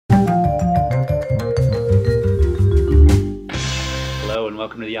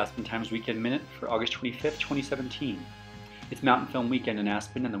welcome to the Aspen Times Weekend Minute for August 25th, 2017. It's Mountainfilm weekend in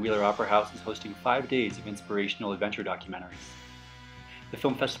Aspen, and the Wheeler Opera House is hosting 5 days of inspirational adventure documentaries. The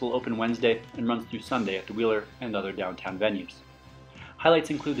film festival opened Wednesday and runs through Sunday at the Wheeler and other downtown venues.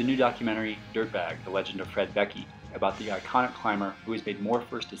 Highlights include the new documentary Dirtbag, The Legend of Fred Beckey, about the iconic climber who has made more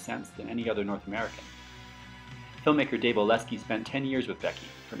first ascents than any other North American. Filmmaker Dave Oleski spent 10 years with Beckey,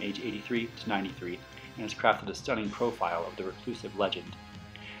 from age 83 to 93, and has crafted a stunning profile of the reclusive legend.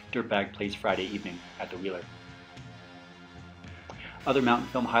 Dirtbag plays Friday evening at the Wheeler. Other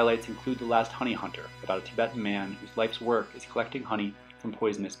Mountainfilm highlights include The Last Honey Hunter, about a Tibetan man whose life's work is collecting honey from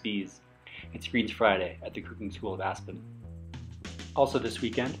poisonous bees. It screens Friday at the Cooking School of Aspen. Also this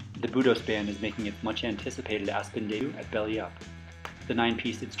weekend, the Budos Band is making its much-anticipated Aspen debut at Belly Up. The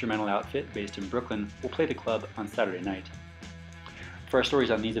 9-piece instrumental outfit, based in Brooklyn, will play the club on Saturday night. For our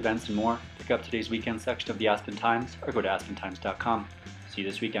stories on these events and more, pick up today's weekend section of the Aspen Times or go to aspentimes.com. See you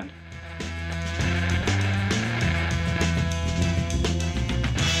this weekend.